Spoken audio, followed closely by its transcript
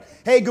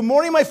Hey, good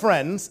morning, my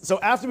friends. So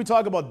after we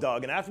talk about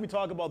Doug and after we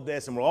talk about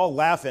this and we're all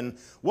laughing,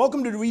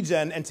 welcome to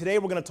Regen, and today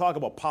we're going to talk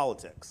about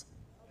politics.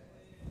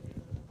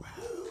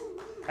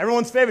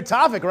 Everyone's favorite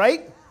topic,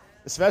 right?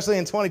 Especially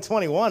in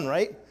 2021,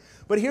 right?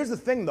 But here's the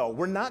thing, though.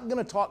 We're not going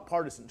to talk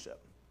partisanship.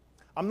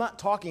 I'm not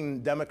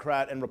talking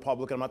Democrat and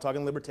Republican. I'm not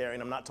talking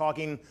Libertarian. I'm not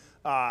talking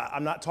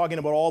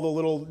about all the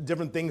little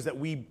different things that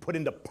we put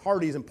into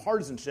parties and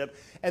partisanship.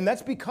 And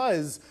that's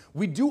because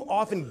we do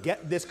often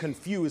get this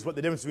confused what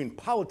the difference between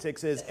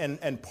politics is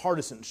and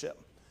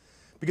partisanship.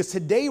 Because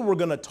today we're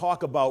going to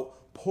talk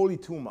about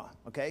politeuma,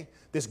 okay?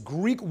 This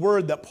Greek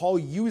word that Paul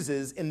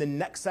uses in the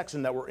next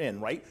section that we're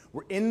in, right?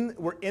 We're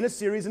in a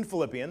series in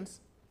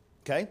Philippians,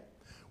 okay?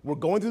 We're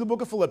going through the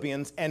book of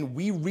Philippians, and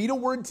we read a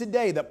word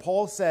today that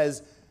Paul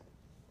says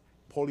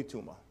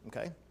politeuma,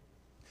 okay?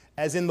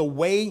 As in the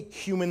way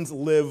humans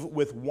live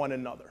with one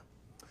another.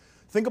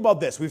 Think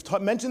about this. We've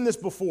mentioned this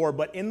before,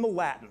 but in the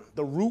Latin,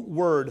 the root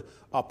word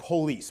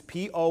polis,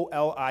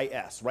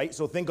 P-O-L-I-S, right?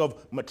 So think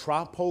of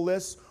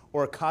metropolis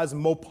or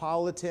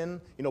cosmopolitan,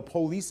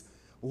 polis,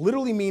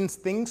 literally means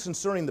things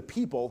concerning the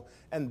people,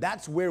 and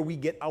that's where we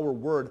get our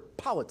word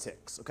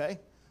politics, okay?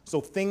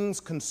 So things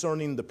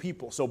concerning the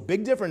people. So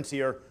big difference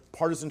here,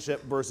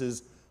 partisanship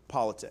versus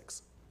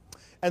politics.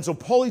 And so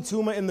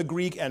politeuma in the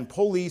Greek and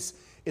polis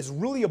is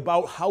really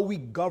about how we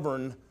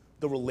govern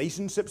the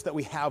relationships that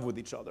we have with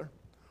each other,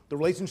 the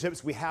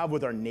relationships we have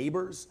with our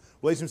neighbors,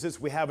 relationships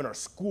we have in our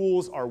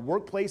schools, our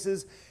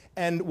workplaces,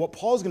 and what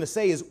Paul's going to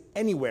say is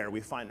anywhere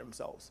we find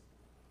ourselves,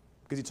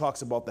 because he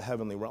talks about the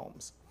heavenly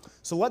realms.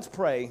 So let's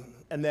pray,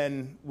 and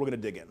then we're going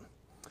to dig in.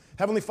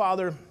 Heavenly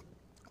Father,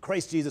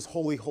 Christ Jesus,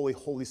 Holy, Holy,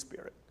 Holy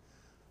Spirit,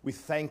 we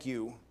thank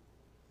you.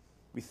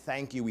 We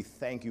thank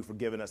you for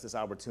giving us this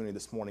opportunity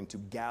this morning to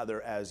gather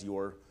as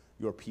your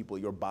people,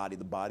 your body,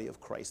 the body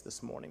of Christ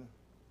this morning.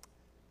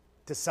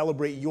 To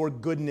celebrate your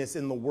goodness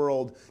in the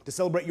world,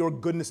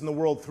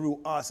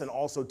 through us, and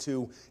also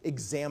to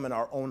examine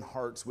our own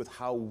hearts with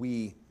how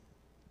we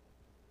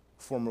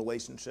form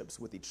relationships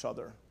with each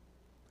other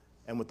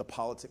and with the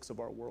politics of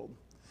our world.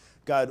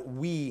 God,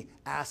 we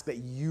ask that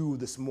you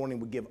this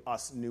morning would give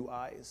us new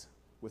eyes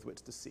with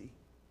which to see,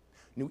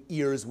 new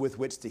ears with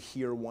which to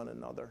hear one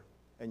another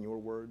and your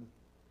word.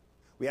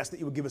 We ask that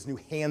you would give us new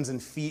hands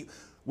and feet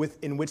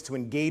in which to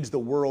engage the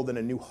world, and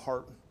a new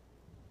heart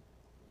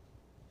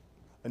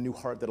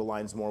that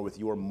aligns more with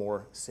your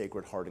more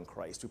sacred heart in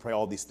Christ. We pray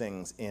all these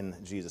things in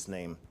Jesus'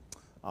 name.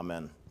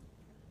 Amen.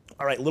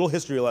 All right, little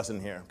history lesson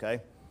here,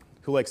 okay?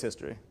 Who likes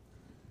history?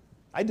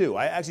 I do.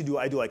 I do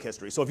like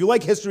history. So if you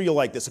like history, you'll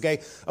like this,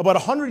 okay? About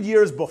 100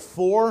 years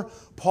before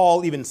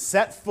Paul even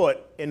set foot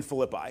in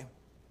Philippi,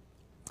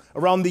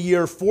 around the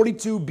year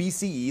 42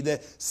 BCE,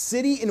 the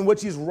city in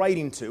which he's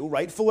writing to,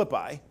 right,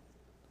 Philippi,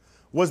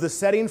 was the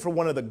setting for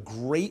one of the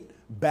great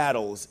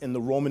battles in the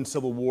Roman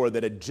Civil War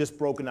that had just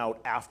broken out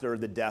after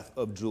the death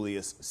of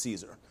Julius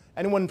Caesar.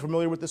 Anyone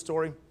familiar with this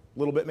story? A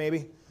little bit,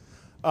 maybe?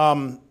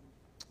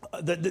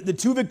 The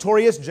two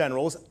victorious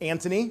generals,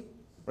 Antony,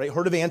 right,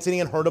 heard of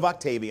Antony and heard of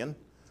Octavian,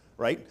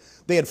 right?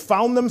 They had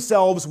found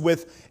themselves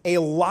with a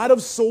lot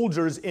of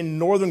soldiers in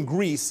northern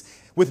Greece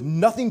with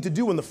nothing to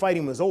do when the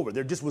fighting was over.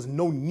 There just was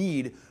no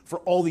need for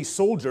all these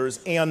soldiers.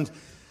 And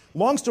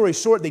long story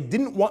short, they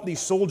didn't want these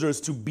soldiers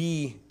to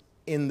be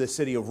in the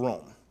city of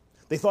Rome.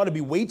 They thought it'd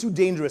be way too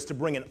dangerous to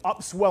bring an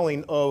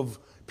upswelling of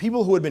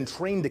people who had been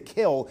trained to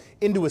kill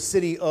into a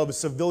city of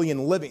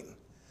civilian living.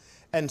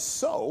 And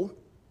so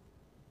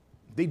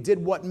they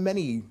did what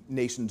many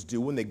nations do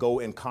when they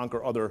go and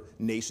conquer other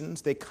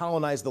nations. They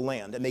colonized the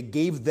land, and they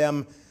gave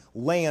them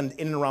land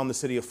in and around the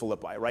city of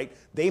Philippi, right?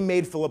 They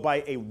made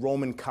Philippi a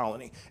Roman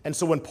colony. And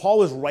so when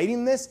Paul is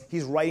writing this,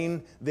 he's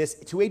writing this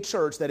to a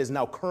church that is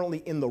now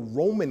currently in the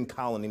Roman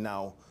colony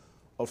now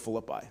of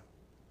Philippi.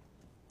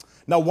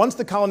 Now, once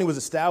the colony was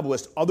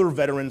established, other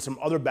veterans from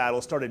other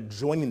battles started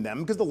joining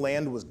them because the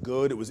land was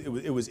good. It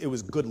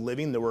was good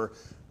living. There were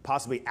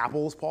possibly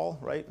apples, Paul,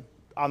 right,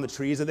 on the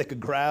trees that they could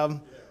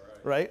grab,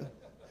 right?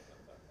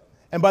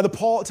 And by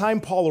the time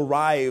Paul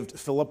arrived,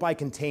 Philippi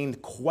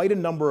contained quite a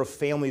number of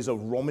families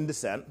of Roman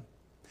descent,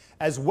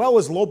 as well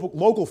as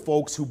local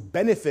folks who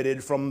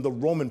benefited from the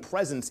Roman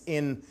presence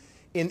in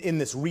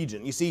this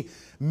region. You see,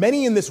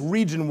 many in this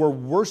region were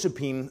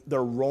worshiping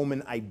their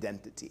Roman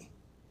identity,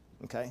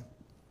 okay?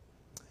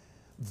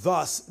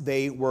 Thus,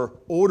 they were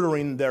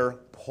ordering their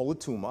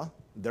politeuma,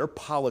 their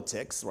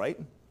politics, right?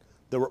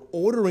 They were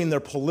ordering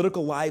their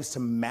political lives to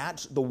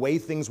match the way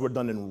things were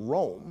done in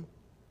Rome,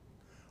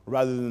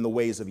 rather than the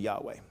ways of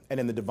Yahweh and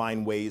in the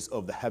divine ways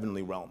of the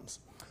heavenly realms.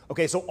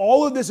 Okay, so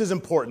all of this is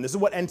important. This is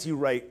what N.T.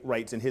 Wright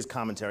writes in his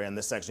commentary on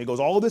this section. He goes,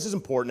 all of this is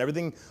important.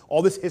 Everything,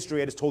 all this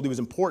history I just told you is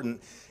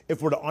important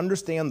if we're to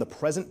understand the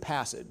present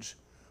passage,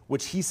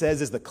 which he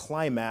says is the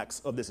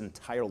climax of this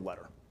entire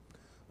letter.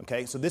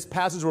 Okay, so this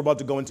passage we're about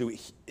to go into,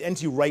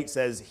 N.T. Wright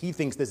says he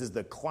thinks this is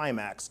the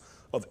climax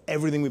of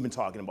everything we've been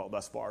talking about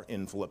thus far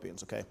in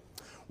Philippians, okay?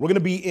 We're going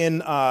to be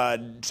in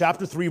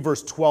chapter 3,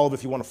 verse 12,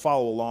 if you want to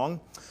follow along.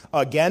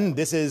 Again,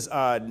 this is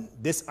I'm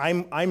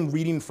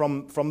reading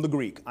from the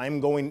Greek. I'm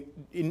going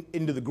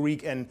into the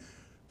Greek and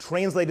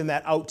translating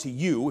that out to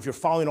you. If you're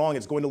following along,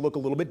 it's going to look a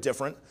little bit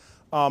different.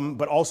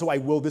 But also,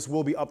 this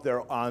will be up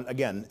there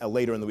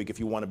later in the week if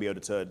you want to be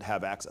able to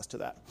have access to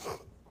that.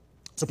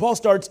 So Paul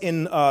starts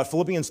in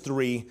Philippians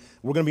 3.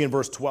 We're going to be in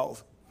verse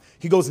 12.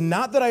 He goes,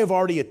 "Not that I have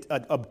already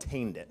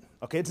obtained it."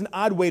 Okay, it's an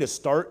odd way to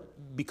start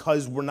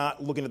because we're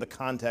not looking at the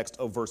context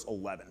of verse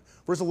 11.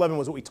 Verse 11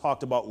 was what we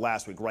talked about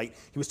last week, right?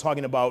 He was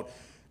talking about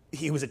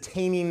he was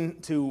attaining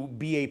to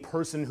be a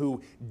person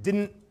who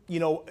didn't,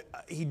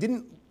 he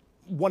didn't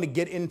want to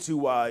get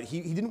into,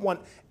 he didn't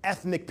want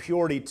ethnic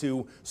purity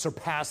to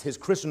surpass his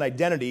Christian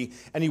identity,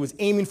 and he was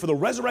aiming for the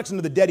resurrection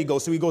of the dead,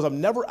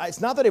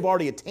 it's not that I've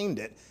already attained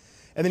it.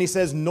 And then he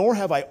says, "Nor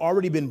have I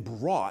already been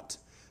brought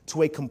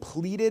to a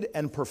completed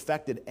and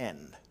perfected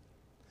end.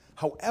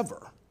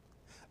 However,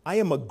 I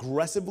am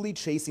aggressively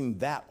chasing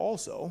that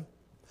also,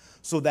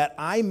 so that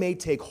I may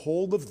take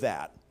hold of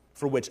that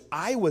for which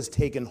I was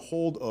taken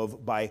hold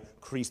of by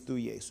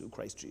Christou Jesu,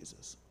 Christ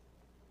Jesus."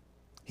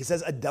 He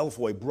says,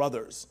 "Adelphoi,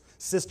 brothers,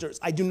 sisters,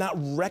 I do not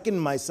reckon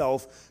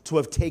myself to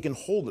have taken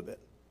hold of it.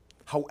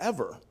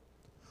 However,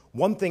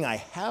 one thing I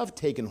have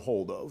taken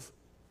hold of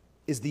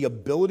is the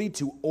ability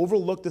to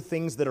overlook the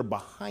things that are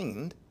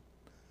behind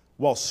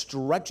while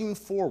stretching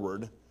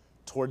forward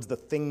towards the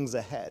things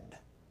ahead,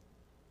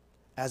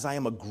 as I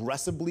am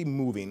aggressively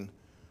moving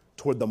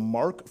toward the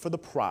mark for the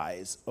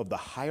prize of the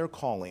higher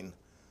calling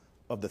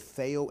of the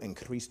Theo in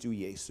Christou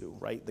Jesu,"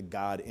 right? The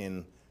God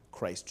in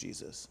Christ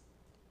Jesus.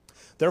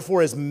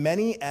 "Therefore, as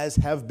many as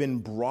have been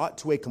brought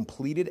to a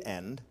completed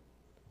end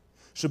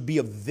should be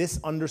of this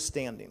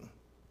understanding.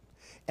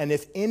 And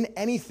if in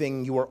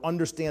anything you are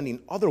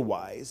understanding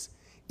otherwise,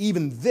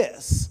 even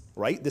this,"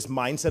 right? This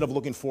mindset of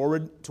looking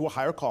forward to a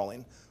higher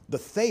calling, "the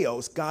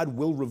Theos God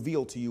will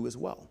reveal to you as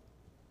well.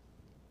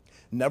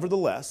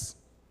 Nevertheless,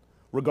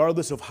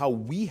 regardless of how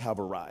we have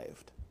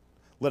arrived,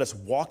 let us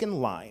walk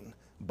in line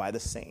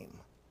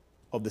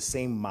of the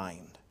same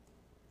mind."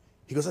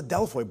 He goes,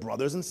 "Adelphoi,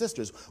 brothers and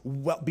sisters,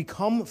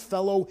 become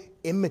fellow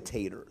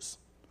imitators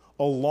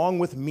along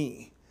with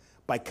me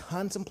by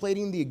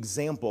contemplating the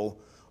example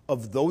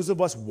of those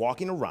of us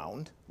walking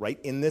around," right,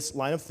 in this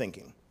line of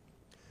thinking.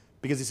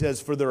 Because he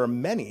says, "For there are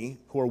many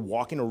who are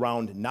walking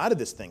around not of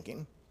this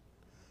thinking."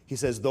 He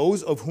says,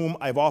 "Those of whom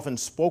I've often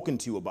spoken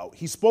to you about."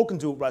 He's spoken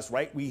to us,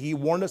 right? He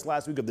warned us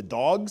last week of the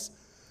dogs,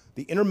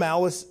 the inner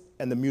malice,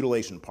 and the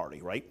mutilation party,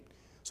 right?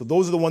 So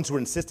those are the ones who are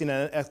insisting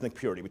on ethnic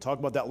purity. We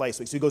talked about that last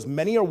week. So he goes,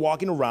 "Many are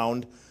walking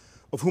around,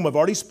 of whom I've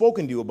already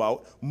spoken to you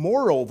about.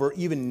 Moreover,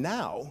 even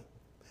now,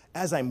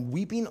 as I'm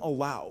weeping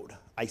aloud,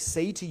 I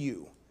say to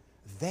you,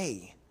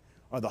 they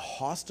are the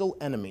hostile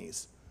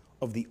enemies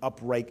of the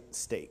upright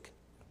stake,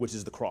 which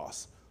is the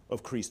cross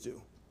of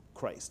Christou,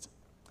 Christ.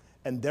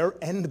 And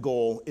their end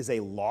goal is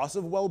a loss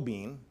of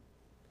well-being.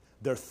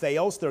 Their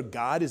Theos, their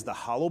God, is the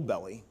hollow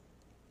belly,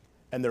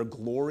 and their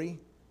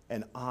glory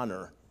and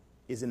honor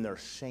is in their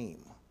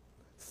shame,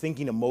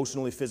 thinking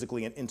emotionally,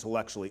 physically, and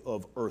intellectually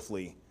of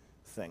earthly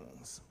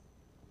things."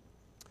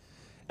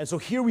 And so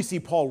here we see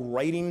Paul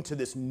writing to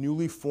this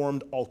newly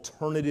formed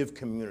alternative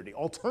community.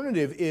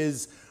 Alternative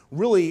is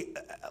really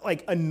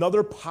like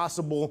another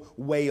possible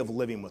way of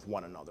living with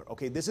one another.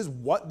 Okay, this is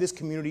what this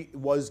community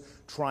was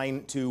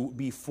trying to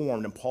be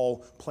formed, and Paul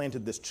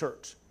planted this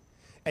church.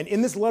 And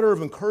in this letter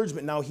of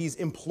encouragement now, he's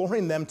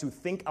imploring them to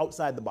think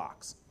outside the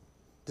box,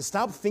 to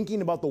stop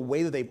thinking about the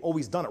way that they've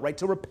always done it, right?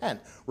 To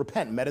repent,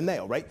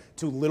 metaneo, right?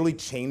 To literally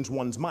change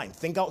one's mind.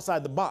 Think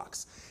outside the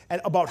box.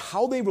 And about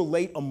how they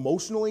relate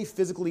emotionally,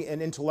 physically,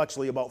 and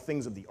intellectually about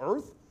things of the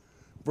earth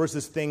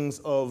versus things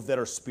that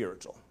are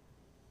spiritual,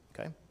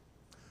 okay?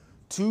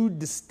 Two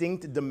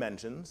distinct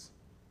dimensions.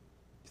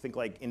 Think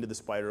like Into the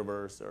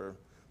Spider-Verse or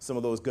some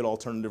of those good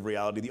alternative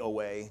reality, the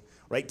OA,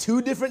 right?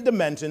 Two different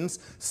dimensions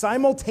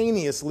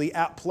simultaneously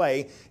at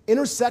play,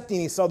 intersecting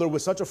each other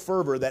with such a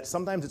fervor that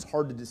sometimes it's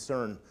hard to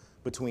discern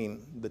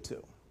between the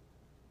two.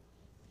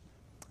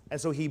 And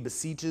so he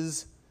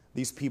beseeches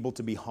these people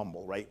to be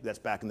humble, right? That's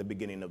back in the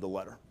beginning of the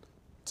letter.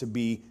 To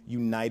be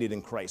united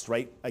in Christ,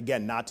 right?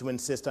 Again, not to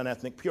insist on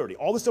ethnic purity.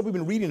 All the stuff we've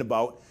been reading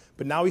about,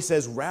 but now he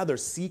says, rather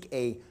seek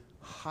a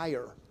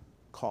higher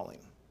calling,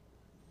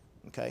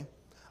 okay?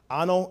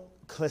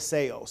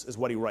 Anokleseos is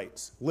what he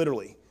writes.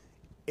 Literally,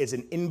 it's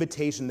an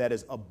invitation that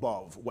is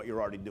above what you're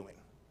already doing,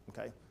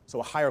 okay? So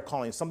a higher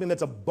calling, something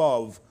that's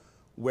above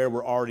where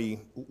we're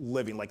already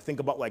living. Like think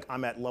about like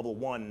I'm at level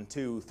 1,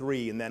 2,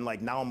 3, and then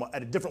like now I'm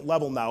at a different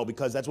level now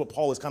because that's what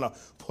Paul is kind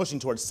of pushing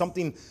towards,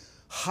 something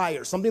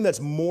higher, something that's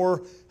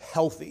more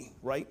healthy,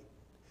 right?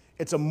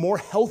 It's a more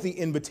healthy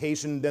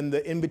invitation than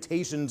the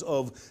invitations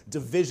of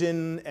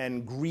division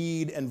and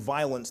greed and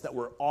violence that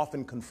we're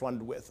often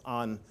confronted with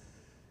and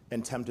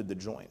tempted to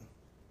join.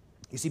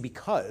 You see,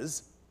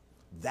 because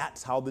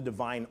that's how the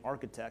divine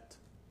architect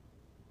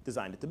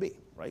designed it to be,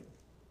 right?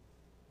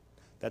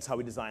 That's how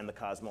he designed the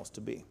cosmos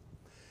to be.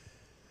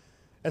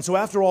 And so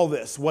after all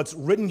this, what's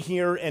written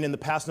here and in the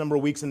past number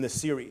of weeks in this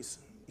series,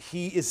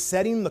 he is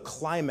setting the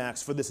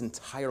climax for this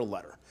entire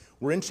letter.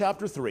 We're in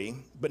chapter 3,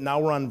 but now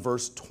we're on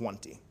verse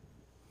 20,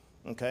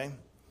 okay?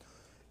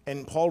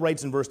 And Paul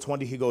writes in verse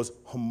 20, he goes,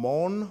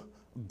 Homon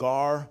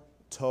gar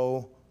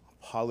to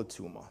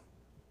polituma,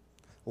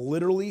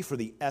 literally for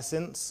the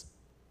essence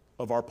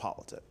of our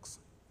politics,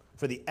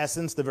 for the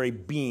essence, the very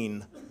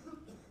being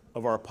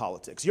of our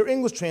politics. Your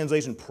English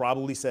translation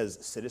probably says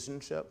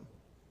citizenship,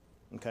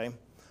 okay?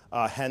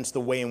 Hence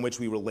the way in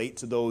which we relate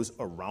to those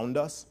around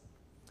us.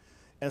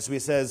 And so he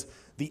says,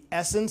 the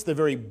essence, the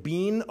very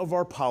being of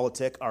our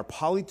politic, our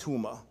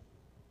polituma,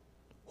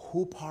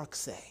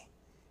 huparxe,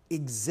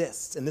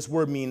 exists, and this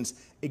word means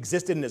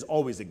existed and has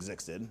always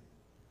existed,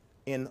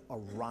 in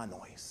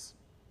oranois.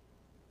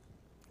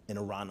 In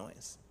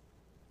oranois.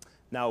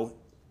 Now,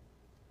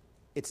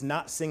 it's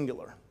not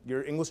singular.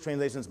 Your English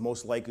translations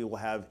most likely will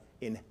have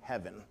in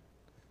heaven.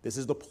 This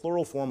is the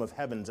plural form of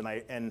heavens,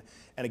 and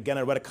again,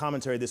 I read a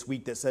commentary this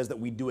week that says that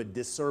we do a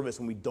disservice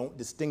when we don't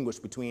distinguish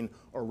between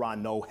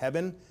orano,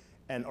 heaven,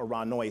 and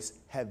oranois,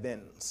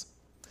 heavens.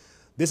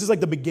 This is like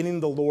the beginning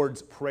of the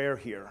Lord's Prayer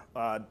here.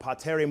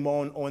 Pater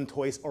mon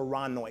ontois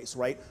oranois,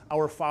 right?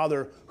 Our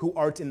Father who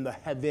art in the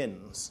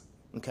heavens,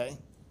 okay?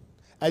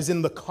 As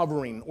in the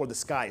covering or the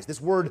skies. This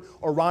word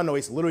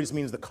oranois literally just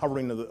means the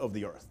covering of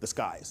the earth, the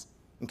skies,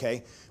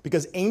 okay?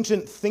 Because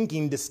ancient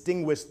thinking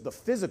distinguished the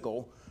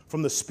physical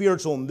from the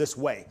spiritual in this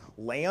way.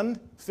 Land,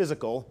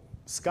 physical,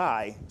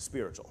 sky,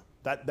 spiritual.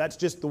 That's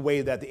just the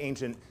way that the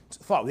ancient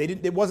thought.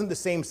 It wasn't the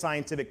same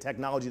scientific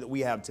technology that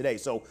we have today.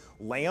 So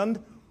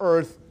land,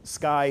 earth,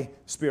 sky,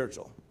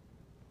 spiritual.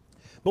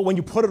 But when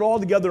you put it all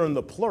together in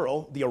the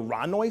plural, the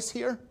oranois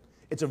here,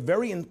 it's a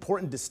very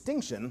important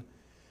distinction,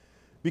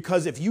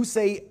 because if you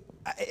say,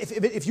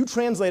 if you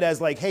translate as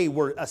like, hey,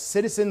 we're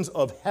citizens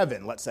of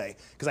heaven, let's say,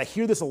 because I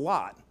hear this a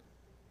lot,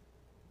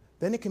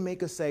 then it can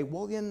make us say,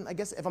 well, then I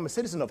guess if I'm a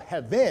citizen of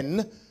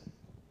heaven,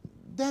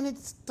 then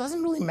it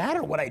doesn't really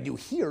matter what I do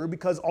here,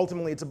 because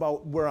ultimately it's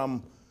about where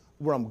I'm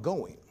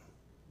going.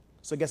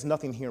 So I guess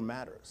nothing here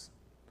matters.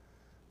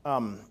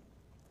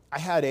 I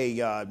had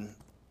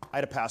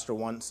a pastor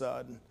once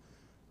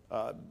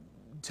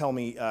tell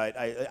me,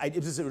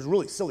 it was a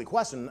really silly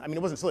question. I mean,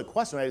 it wasn't a silly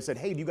question. I said,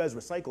 hey, do you guys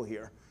recycle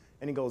here?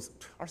 And he goes,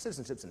 our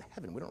citizenship's in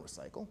heaven. We don't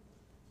recycle.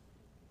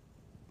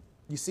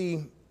 You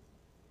see,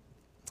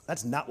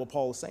 that's not what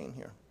Paul is saying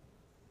here.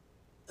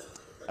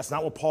 That's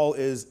not what Paul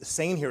is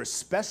saying here,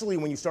 especially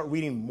when you start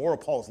reading more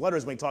of Paul's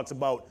letters when he talks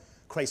about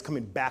Christ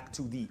coming back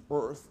to the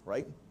earth,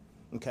 right?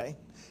 Okay?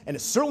 And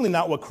it's certainly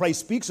not what Christ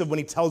speaks of when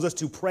he tells us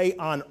to pray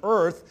on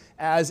earth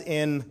as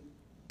in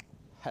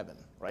heaven,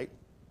 right?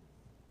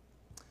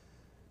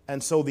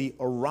 And so the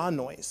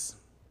oranois,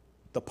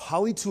 the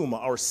polituma,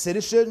 our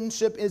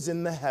citizenship is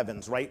in the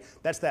heavens, right?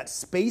 That's that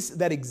space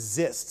that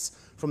exists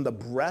from the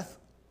breath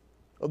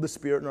of the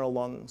Spirit in our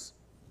lungs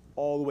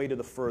all the way to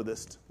the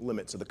furthest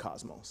limits of the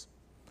cosmos.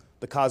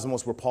 The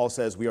cosmos where Paul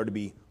says we are to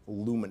be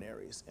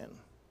luminaries in,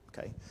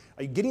 okay?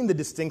 Are you getting the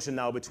distinction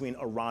now between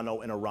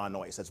orano and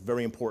oranois? That's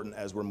very important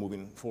as we're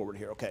moving forward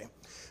here, okay?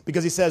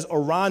 Because he says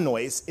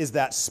oranois is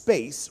that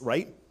space,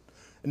 right?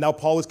 And now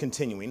Paul is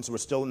continuing, so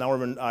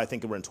I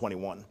think we're in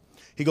 21.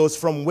 He goes,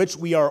 from which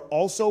we are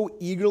also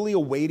eagerly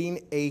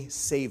awaiting a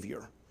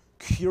Savior,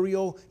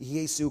 Kyrio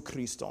Jesu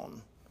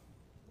Christon,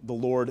 the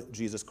Lord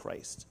Jesus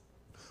Christ,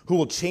 who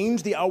will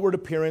change the outward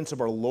appearance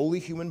of our lowly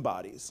human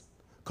bodies,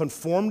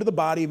 conform to the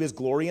body of his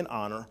glory and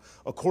honor,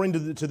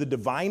 according to the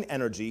divine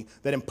energy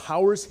that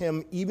empowers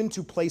him even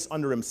to place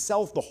under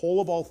himself the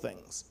whole of all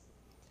things.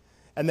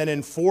 And then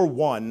in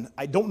 4:1,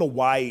 I don't know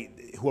why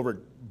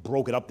whoever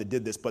broke it up that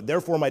did this, but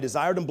therefore my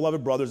desired and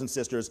beloved brothers and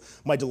sisters,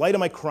 my delight and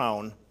my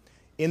crown,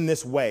 in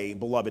this way,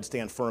 beloved,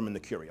 stand firm in the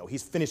curio.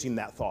 He's finishing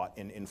that thought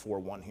in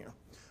 4:1 here.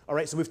 All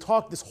right, so we've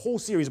talked this whole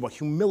series about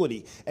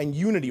humility and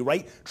unity,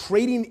 right?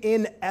 Trading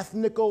in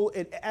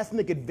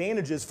ethnic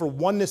advantages for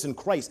oneness in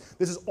Christ.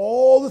 This is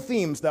all the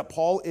themes that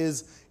Paul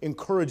is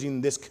encouraging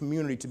this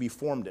community to be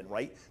formed in,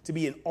 right? To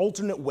be an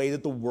alternate way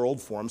that the world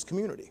forms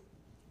community.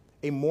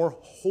 A more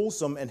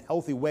wholesome and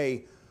healthy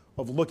way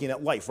of looking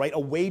at life, right? A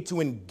way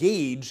to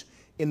engage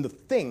in the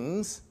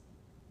things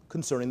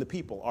concerning the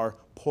people, our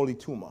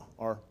polituma,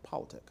 our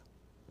politic.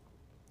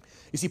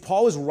 You see,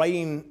 Paul is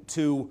writing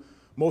to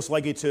most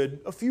likely to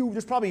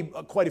there's probably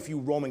quite a few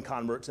Roman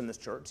converts in this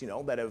church,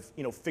 that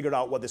have, figured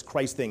out what this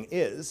Christ thing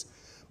is,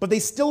 but they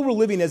still were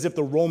living as if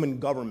the Roman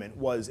government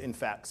was, in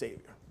fact,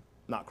 Savior,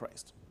 not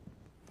Christ.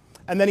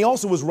 And then he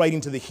also was writing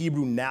to the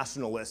Hebrew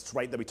nationalists,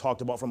 right, that we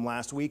talked about from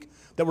last week,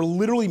 that were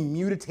literally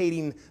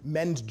mutating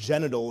men's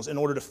genitals in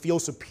order to feel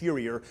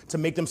superior, to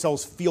make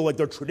themselves feel like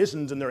their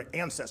traditions and their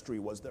ancestry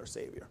was their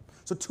Savior.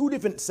 So two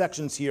different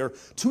sections here,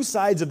 two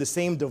sides of the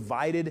same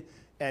divided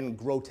and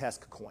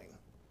grotesque coin,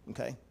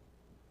 okay?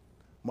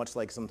 Much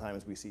like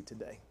sometimes we see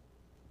today.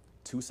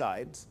 Two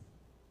sides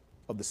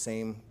of the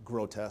same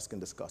grotesque and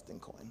disgusting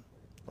coin,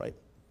 right?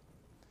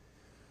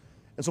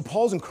 And so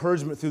Paul's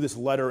encouragement through this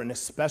letter, and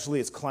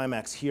especially its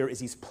climax here, is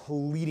he's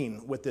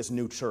pleading with this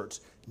new church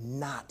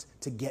not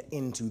to get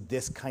into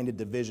this kind of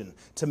division,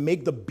 to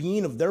make the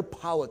being of their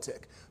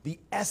politic the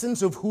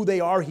essence of who they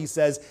are, he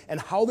says,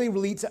 and how they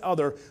relate to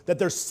other, that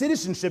their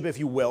citizenship, if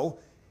you will,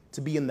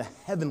 to be in the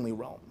heavenly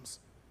realms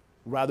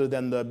rather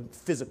than the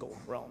physical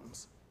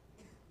realms.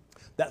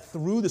 That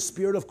through the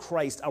Spirit of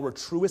Christ, our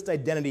truest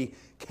identity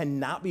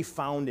cannot be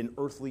found in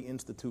earthly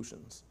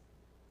institutions,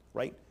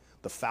 right?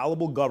 The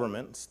fallible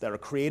governments that are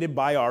created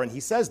by and he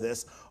says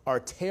this,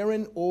 are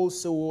terin o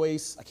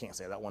sois, I can't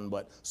say that one,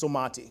 but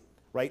somati,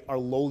 right? Our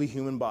lowly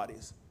human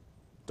bodies.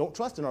 Don't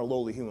trust in our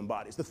lowly human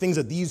bodies, the things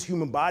that these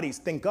human bodies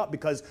think up,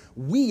 because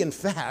we, in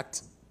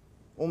fact,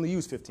 only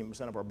use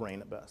 15% of our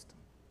brain at best.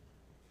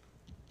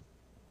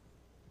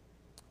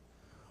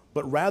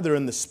 But rather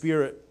in the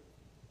Spirit,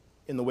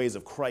 in the ways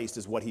of Christ,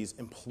 is what he's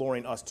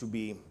imploring us to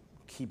be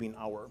keeping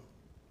our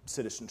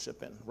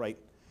citizenship in, right?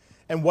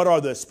 And what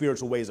are the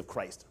spiritual ways of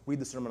Christ? Read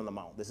the Sermon on the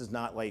Mount. This is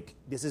not like,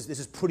 this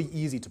is pretty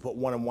easy to put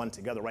one and one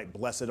together, right?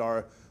 Blessed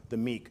are the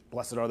meek,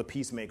 blessed are the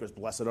peacemakers,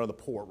 blessed are the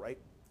poor, right?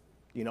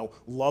 You know,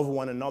 love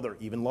one another,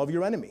 even love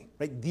your enemy,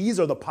 right? These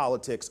are the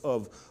politics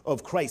of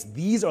Christ.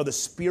 These are the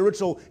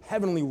spiritual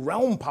heavenly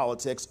realm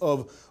politics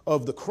of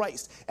the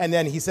Christ. And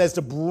then he says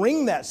to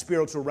bring that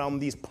spiritual realm,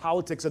 these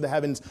politics of the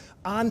heavens,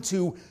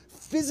 onto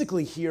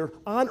physically here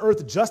on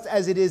earth just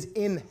as it is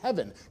in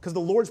heaven. Because the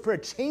Lord's Prayer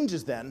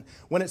changes then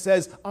when it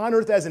says on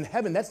earth as in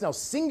heaven. That's now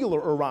singular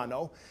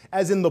orano,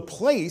 as in the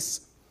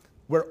place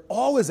where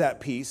all is at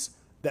peace,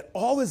 that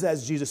all is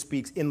as Jesus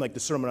speaks in like the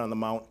Sermon on the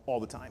Mount all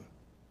the time.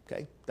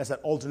 Okay? That's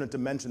that alternate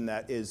dimension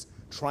that is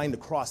trying to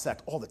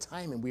cross-sect all the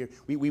time, and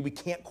we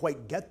can't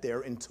quite get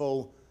there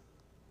until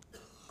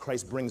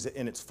Christ brings it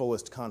in its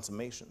fullest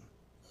consummation.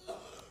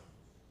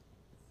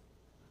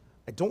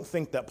 I don't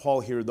think that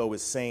Paul here, though,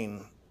 is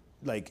saying,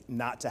 like,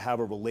 not to have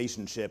a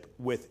relationship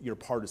with your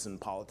partisan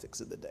politics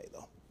of the day,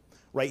 though.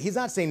 Right? He's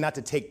not saying not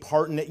to take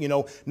part in it,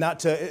 not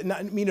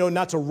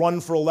to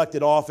run for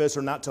elected office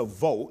or not to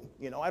vote.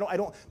 I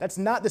don't. That's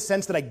not the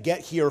sense that I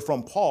get here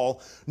from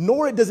Paul.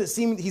 Nor does it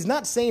seem he's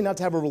not saying not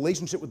to have a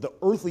relationship with the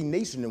earthly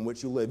nation in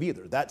which you live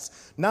either.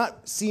 That's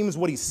not seems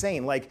what he's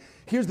saying. Like,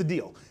 here's the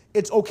deal: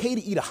 it's okay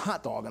to eat a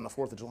hot dog on the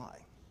 4th of July,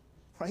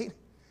 right?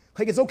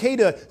 Like, it's okay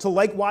to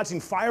like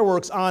watching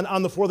fireworks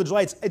on the 4th of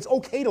July. It's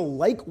okay to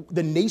like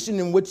the nation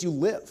in which you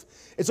live.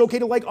 It's okay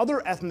to like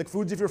other ethnic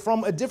foods if you're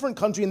from a different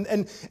country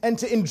and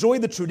to enjoy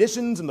the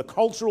traditions and the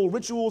cultural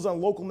rituals on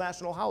local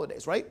national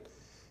holidays, right?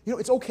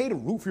 It's okay to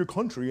root for your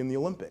country in the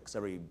Olympics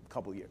every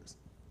couple of years.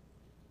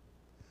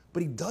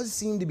 But he does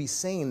seem to be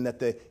saying that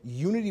the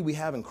unity we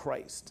have in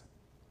Christ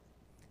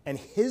and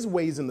his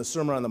ways in the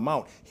Sermon on the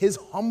Mount, his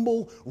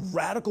humble,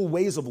 radical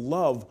ways of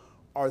love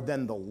are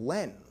then the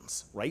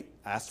lens, right?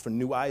 Asked for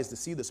new eyes to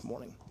see this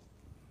morning,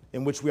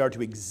 in which we are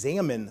to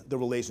examine the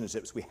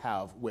relationships we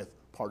have with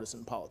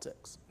partisan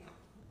politics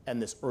and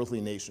this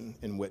earthly nation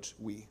in which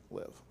we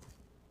live.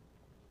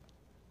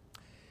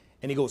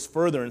 And he goes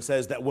further and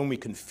says that when we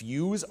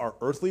confuse our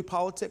earthly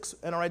politics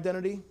and our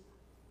identity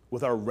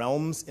with our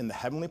realms in the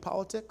heavenly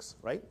politics,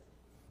 right?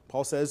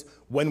 Paul says,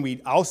 when we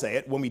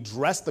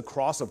dress the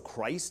cross of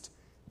Christ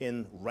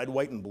in red,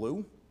 white, and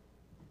blue,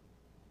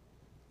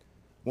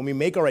 when we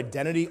make our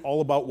identity all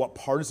about what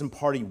partisan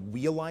party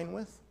we align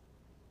with,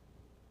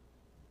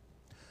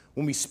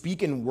 when we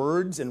speak in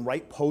words and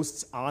write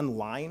posts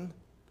online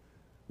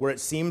where it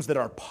seems that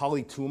our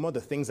polytuma,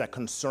 the things that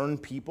concern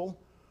people,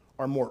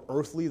 are more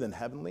earthly than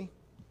heavenly,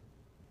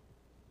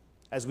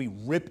 as we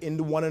rip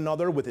into one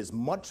another with as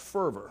much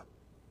fervor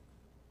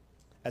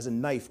as a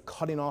knife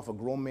cutting off a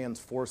grown man's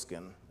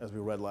foreskin, as we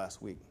read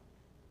last week.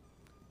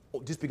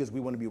 Just because we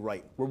want to be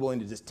right, we're willing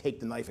to just take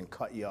the knife and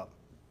cut you up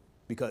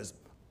because,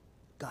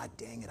 God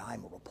dang it,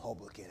 I'm a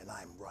Republican and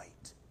I'm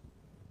right.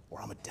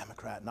 Or I'm a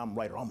Democrat and I'm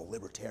right, or I'm a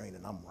libertarian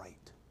and I'm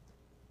right.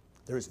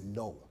 There is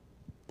no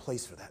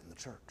place for that in the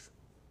church.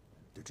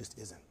 There just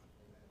isn't.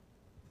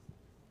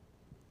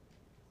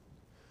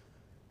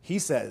 He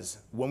says,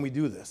 when we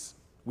do this,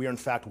 we are in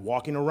fact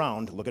walking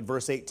around, look at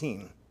verse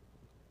 18,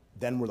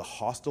 then we're the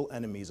hostile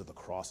enemies of the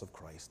cross of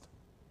Christ.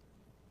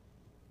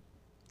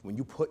 When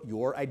you put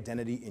your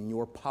identity in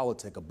your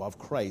politic above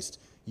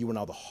Christ, you are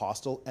now the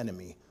hostile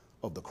enemy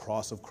of the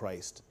cross of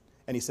Christ.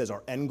 And he says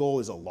our end goal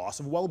is a loss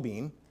of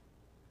well-being,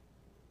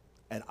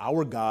 and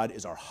our God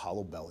is our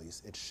hollow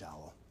bellies. It's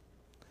shallow.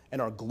 And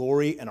our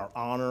glory and our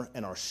honor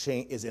and our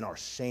shame is in our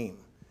shame,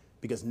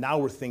 because now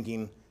we're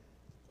thinking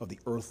of the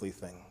earthly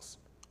things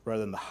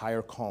rather than the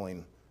higher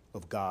calling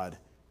of God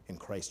in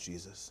Christ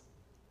Jesus.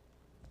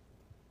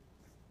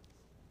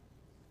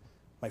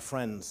 My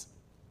friends,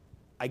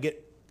 I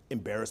get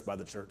embarrassed by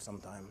the church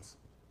sometimes,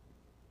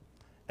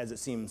 as it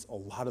seems a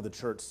lot of the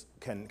church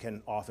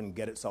can often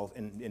get itself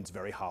in, it's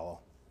very hollow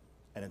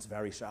and it's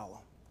very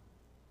shallow.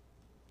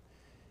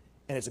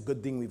 And it's a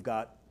good thing we've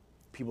got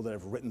people that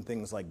have written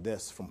things like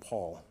this from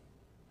Paul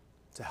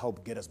to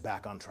help get us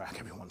back on track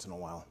every once in a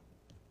while.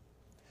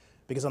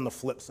 Because on the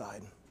flip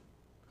side,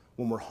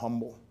 when we're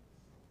humble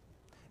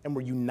and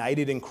we're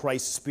united in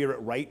Christ's Spirit,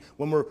 right?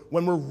 When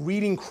we're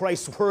reading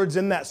Christ's words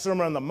in that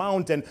Sermon on the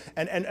Mount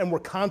and we're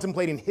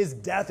contemplating his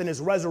death and his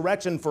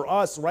resurrection for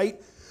us,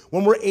 right?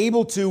 When we're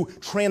able to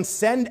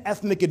transcend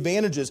ethnic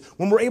advantages,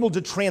 when we're able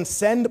to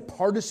transcend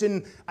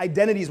partisan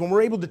identities, when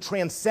we're able to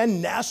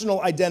transcend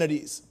national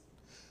identities,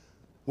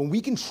 when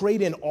we can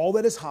trade in all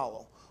that is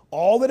hollow,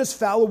 all that is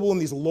fallible in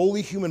these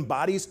lowly human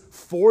bodies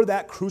for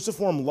that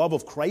cruciform love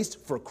of Christ,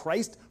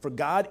 for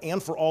God,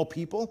 and for all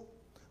people,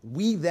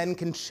 we then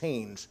can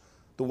change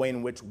the way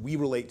in which we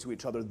relate to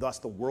each other. Thus,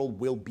 the world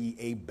will be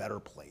a better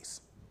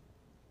place.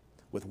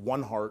 With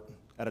one heart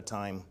at a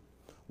time,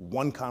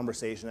 one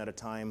conversation at a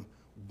time,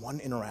 one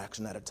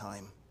interaction at a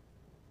time.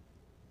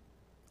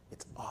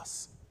 It's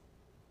us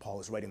Paul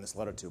is writing this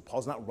letter to.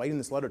 Paul's not writing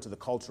this letter to the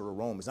culture of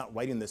Rome. He's not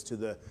writing this to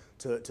the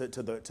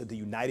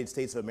United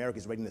States of America.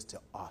 He's writing this to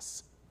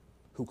us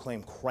who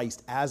claim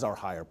Christ as our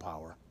higher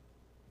power,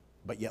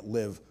 but yet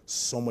live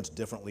so much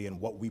differently in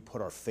what we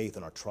put our faith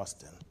and our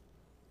trust in.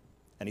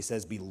 And he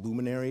says, be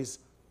luminaries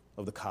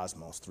of the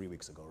cosmos 3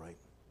 weeks ago, right?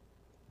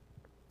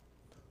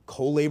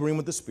 Co-laboring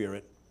with the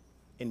Spirit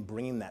in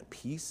bringing that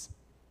peace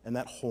and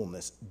that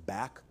wholeness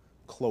back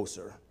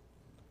closer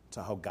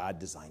to how God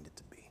designed it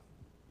to be.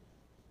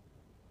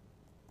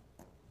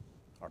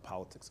 Our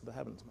politics of the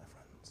heavens, my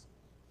friends.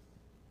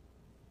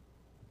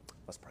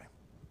 Let's pray.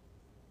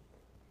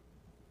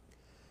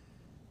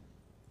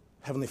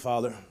 Heavenly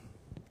Father,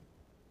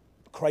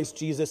 Christ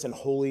Jesus and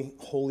Holy,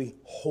 Holy,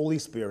 Holy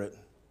Spirit,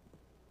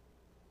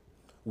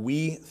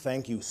 we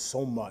thank you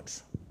so much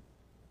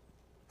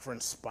for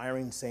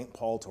inspiring St.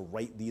 Paul to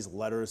write these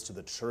letters to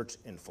the church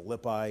in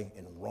Philippi,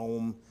 in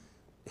Rome,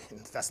 in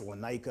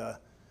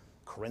Thessalonica,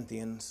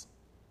 Corinthians.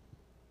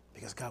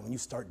 Because God, when you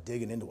start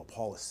digging into what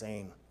Paul is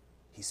saying,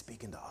 he's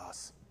speaking to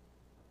us.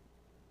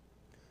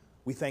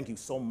 We thank you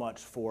so much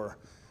for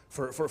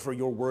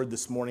your word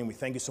this morning. We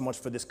thank you so much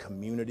for this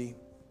community.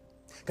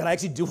 God, I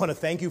actually do want to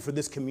thank you for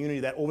this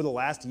community that over the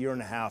last year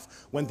and a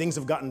half, when things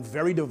have gotten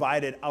very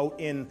divided out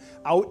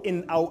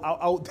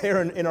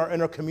there in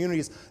our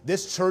communities,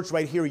 this church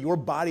right here, your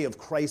body of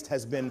Christ,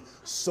 has been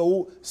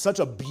such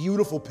a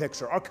beautiful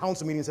picture. Our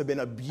council meetings have been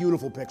a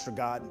beautiful picture,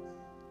 God,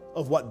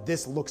 of what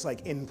this looks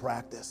like in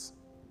practice.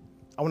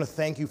 I want to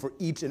thank you for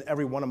each and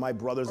every one of my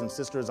brothers and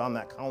sisters on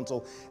that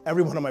council,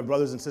 every one of my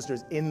brothers and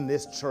sisters in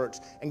this church.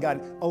 And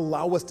God,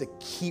 allow us to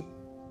keep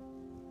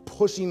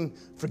pushing,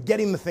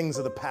 forgetting the things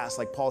of the past,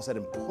 like Paul said,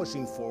 and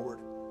pushing forward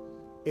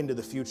into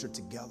the future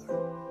together.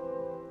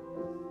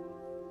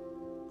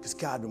 Because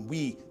God, when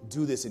we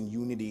do this in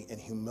unity and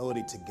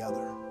humility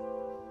together,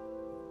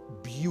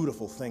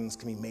 beautiful things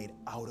can be made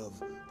out of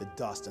the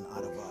dust and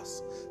out of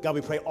us. God, we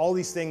pray all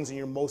these things in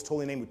your most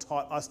holy name. You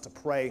taught us to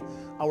pray,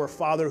 our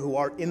Father who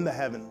art in the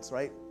heavens,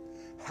 right?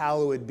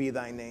 Hallowed be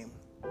thy name.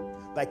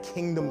 Thy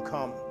kingdom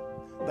come.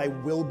 Thy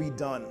will be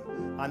done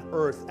on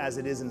earth as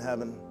it is in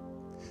heaven.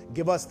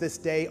 Give us this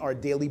day our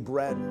daily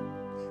bread,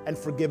 and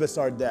forgive us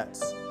our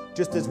debts,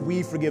 just as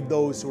we forgive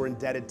those who are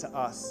indebted to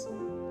us.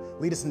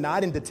 Lead us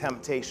not into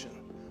temptation,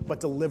 but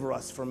deliver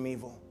us from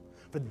evil.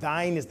 For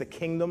thine is the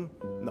kingdom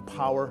and the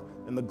power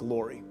and the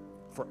glory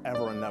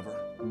forever and ever.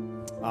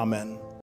 Amen.